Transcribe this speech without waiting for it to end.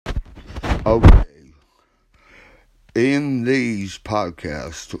Okay, in these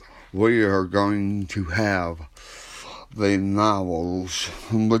podcasts, we are going to have the novels,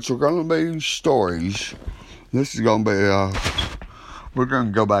 which are going to be stories. This is going to be, we're going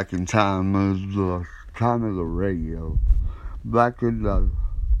to go back in time as the time of the radio, back in the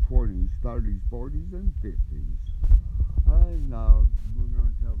 20s, 30s, 40s, and 50s. And we're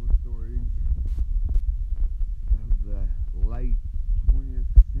going to tell the stories of the late 20th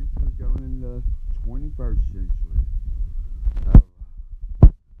century going into 21st century of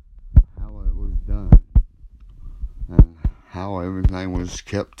how it was done and how everything was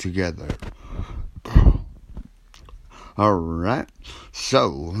kept together. Alright,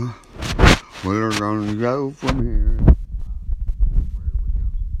 so we're going to go from here.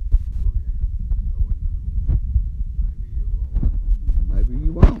 Maybe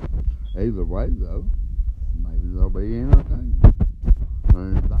you won't. Either way, though, maybe there'll be entertainment.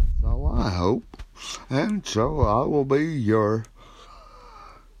 And that's all I hope. And so I will be your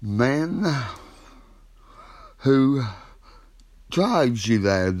man who drives you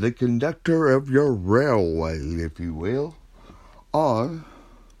there, the conductor of your railway, if you will, or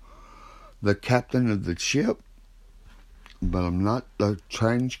the captain of the ship, but I'm not the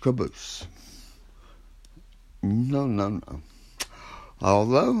train's caboose. No.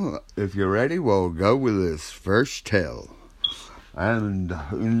 Although, if you're ready, we'll go with this first tale. And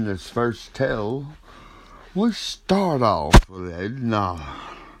in this first tale, we start off with it.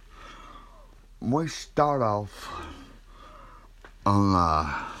 We start off on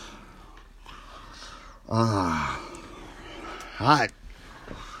hot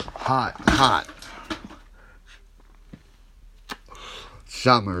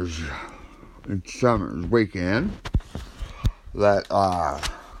summer's weekend that all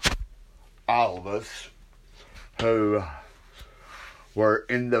of us who were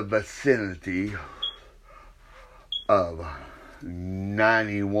in the vicinity of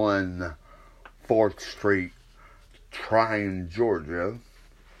 91 4th Street, Tryon, Georgia,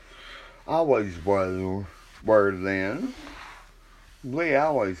 always were then. We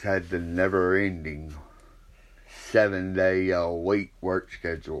always had the never-ending 7-day-a-week work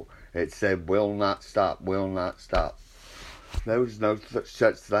schedule. It said, will not stop. There was no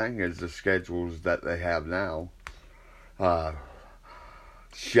such thing as the schedules that they have now.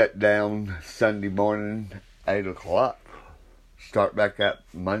 Shut down Sunday morning, 8 o'clock. Start back up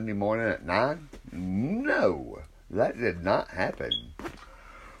Monday morning at 9? No, that did not happen.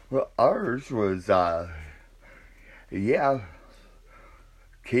 Well, ours was,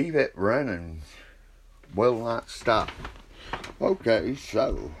 keep it running. Will not stop. Okay,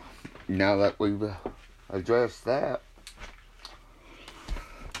 so, now that we've addressed that,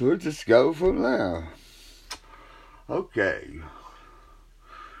 we'll just go from there. Okay,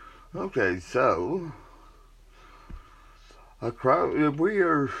 so,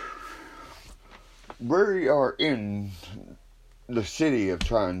 we are in the city of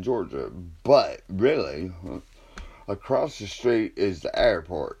Tryon, Georgia, but really, across the street is the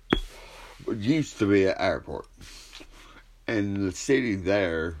airport. It used to be an airport. And the city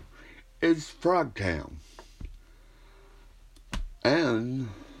there is Frogtown. And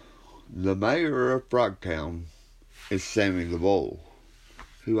the mayor of Frogtown is Sammy the Bull,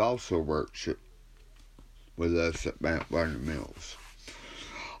 who also works with us at Mount Vernon Mills.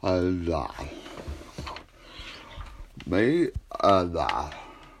 Me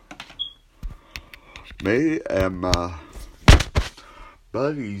and my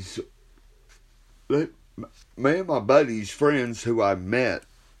buddies, friends who I met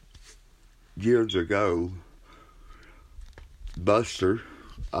years ago, Buster,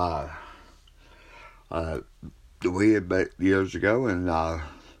 we had met years ago, and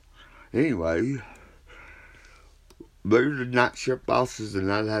anyway, we were the night shift bosses,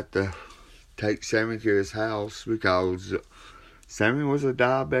 and I'd have to take Sammy to his house because Sammy was a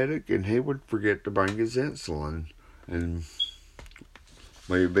diabetic and he would forget to bring his insulin, and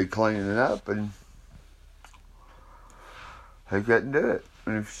we'd be cleaning up and he couldn't do it.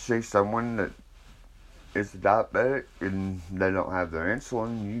 And if you see someone that is a diabetic and they don't have their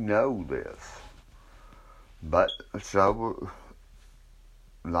insulin, you know this. But so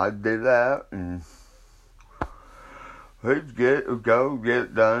I'd do that, and we'd go get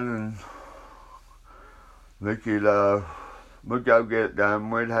it done, and we'd go get it done.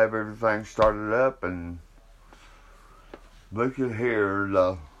 We'd have everything started up, and we got to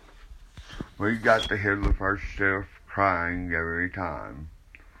hear the first shift crying every time.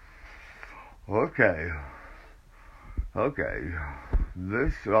 Okay.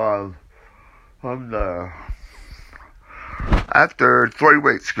 This, After 3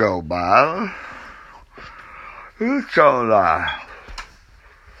 weeks go by, it's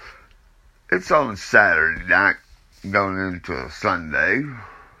on Saturday night, going into Sunday.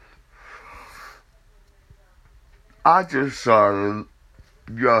 I just go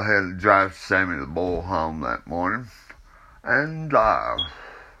ahead and drive Sammy the Bull home that morning, and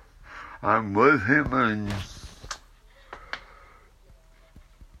I'm with him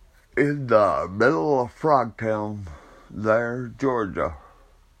in the middle of Frogtown there, Georgia.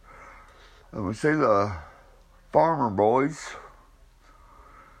 And we see the farmer boys,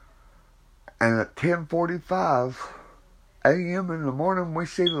 and at 10:45 a.m. in the morning, we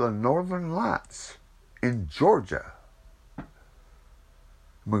see the Northern Lights in Georgia.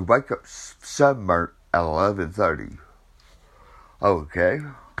 We wake up sunburnt at 11:30. Okay.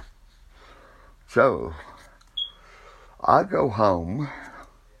 So, I go home,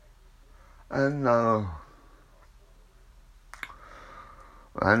 and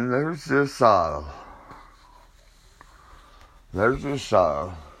there's this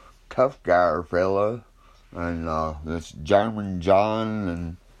tough guy fella, and this German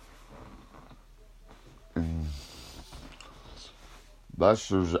John, and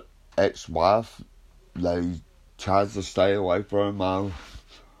Buster's ex-wife. They tries to stay away from him.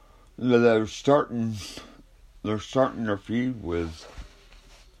 They're starting their feud with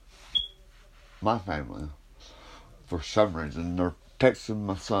my family for some reason. They're texting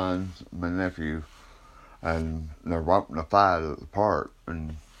my son, my nephew, and they're wanting to fight at the park.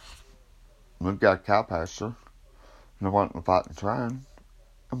 And we've got a cow pasture, and they're wanting to fight and trying,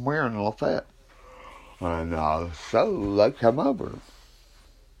 and we're in Lafayette. And so they come over.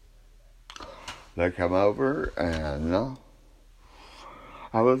 And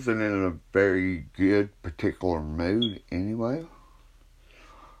I wasn't in a very good particular mood anyway,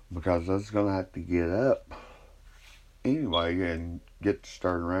 because I was going to have to get up anyway and get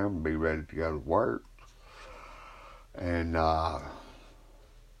started around and be ready to go to work. And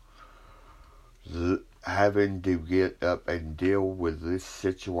having to get up and deal with this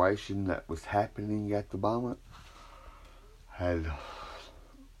situation that was happening at the moment had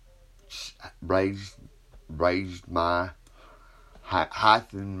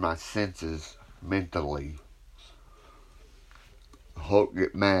heightened my senses mentally. Hulk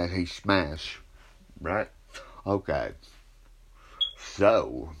get mad, he smash. Right? Okay.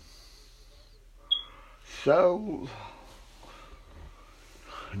 So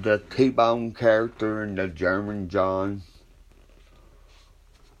the T-Bone character and the German John,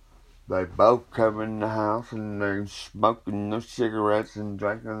 they both come in the house and they're smoking their cigarettes and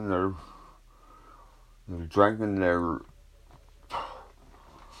drinking their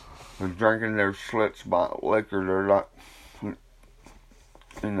Schlitz malt liquor. They're like,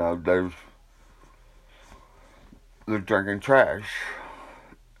 they're drinking trash.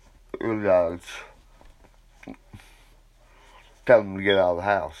 Tell them to get out of the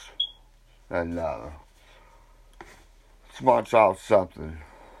house and smarts off something.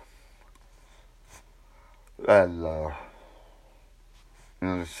 And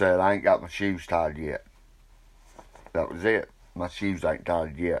they said, I ain't got my shoes tied yet. That was it. My shoes ain't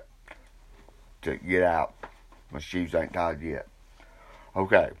tied yet. To get out. My shoes ain't tied yet.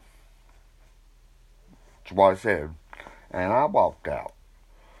 Okay. That's what I said. And I walked out.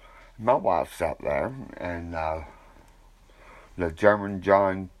 My wife sat there, and the German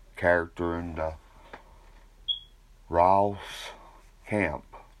John character in the RossCamp's,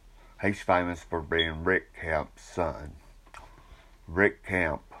 he's famous for being Rick Camp's son. Rick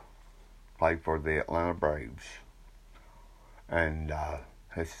Camp played for the Atlanta Braves, and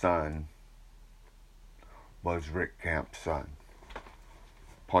his son was Rick Camp's son.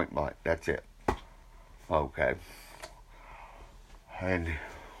 Point blank, that's it. Okay. And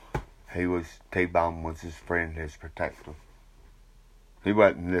T-Bone was his friend, his protector. He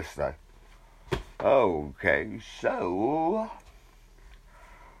wasn't this day. Okay, so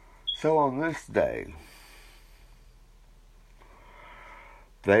on this day,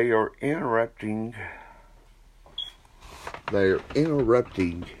 they are interrupting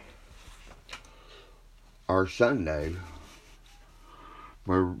our Sunday.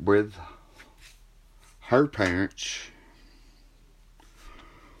 We're with her parents.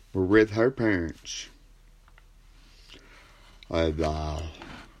 At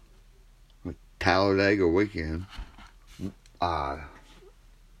Talladega weekend. I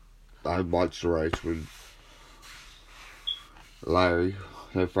watched the race with Larry,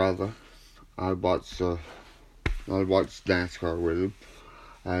 her father. I watched NASCAR with him,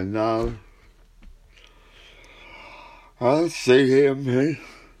 and I see him.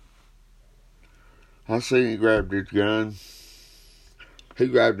 I see he grabbed his gun, he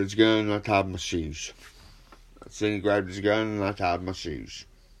grabbed his gun and I tied my shoes. He grabbed his gun and I tied my shoes.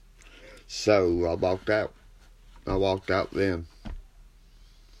 So I walked out. I walked out then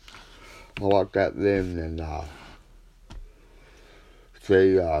and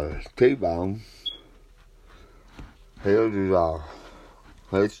T-Bone,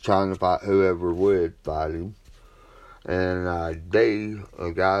 he was trying to fight whoever would fight him. And D,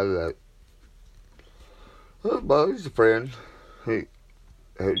 a guy that, well, he's a friend. He's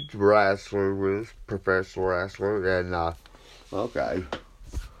a wrestler with us, professional wrestler, and okay.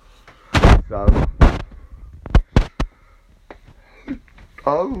 So,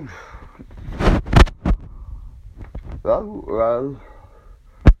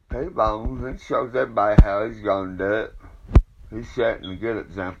 T-Bone, he shows everybody how he's gonna do it. He's setting a good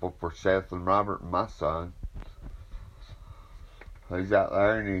example for Seth and Robert and my son. He's out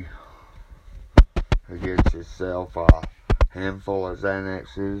there and he gets himself a handful of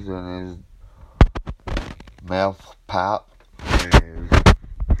Xanaxes in his mouth pipe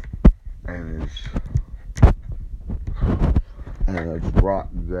and his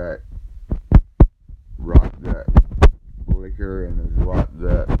rotten gut liquor and his rotten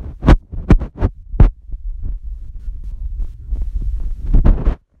gut.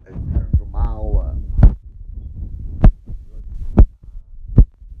 It turns them all up.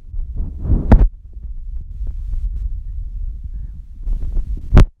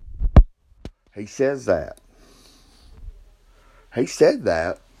 He says that. He said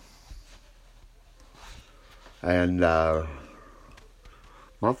that. And my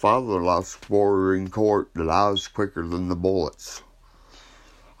father-in-law swore in court that I was quicker than the bullets.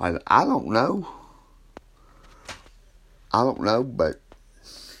 I don't know. But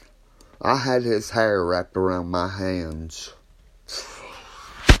I had his hair wrapped around my hands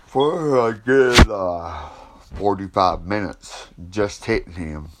for a good 45 minutes, just hitting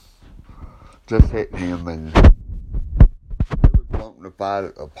him, and they was wanting to fight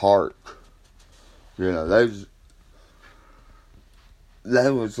at a park. You know, that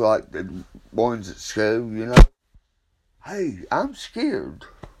was like the ones at school, you know. Hey, I'm scared.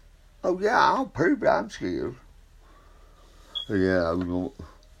 Oh yeah, I'll prove it, I'm scared. Yeah,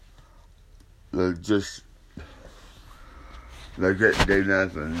 they couldn't do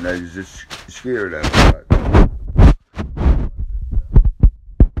nothing. They was just scared of it.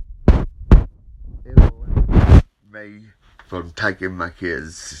 It prevented me from taking my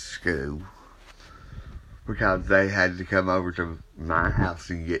kids to school because they had to come over to my house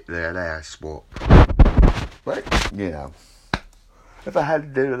and get that ass whooped. But, you know, if I had to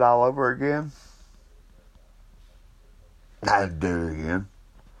do it all over again, I'd do it again.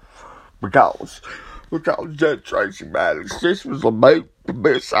 Because Judge Tracy Maddox, this was about the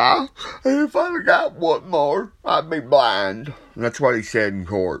best eye. And if I'd have got one more, I'd be blind. And that's what he said in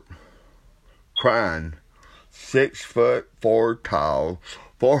court. Crying. 6'4" tall,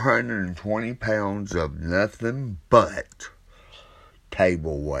 420 pounds of nothing but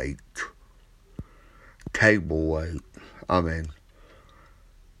table weight. I mean,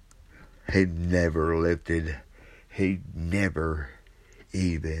 he never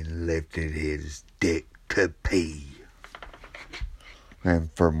even lifted his dick to pee.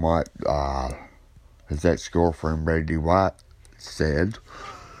 And from what his ex-girlfriend Brandy White said,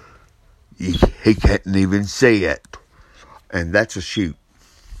 he couldn't even see it. And that's a shoot.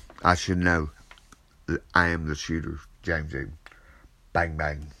 I should know. I am the shooter, James. Bang,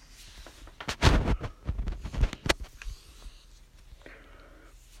 bang.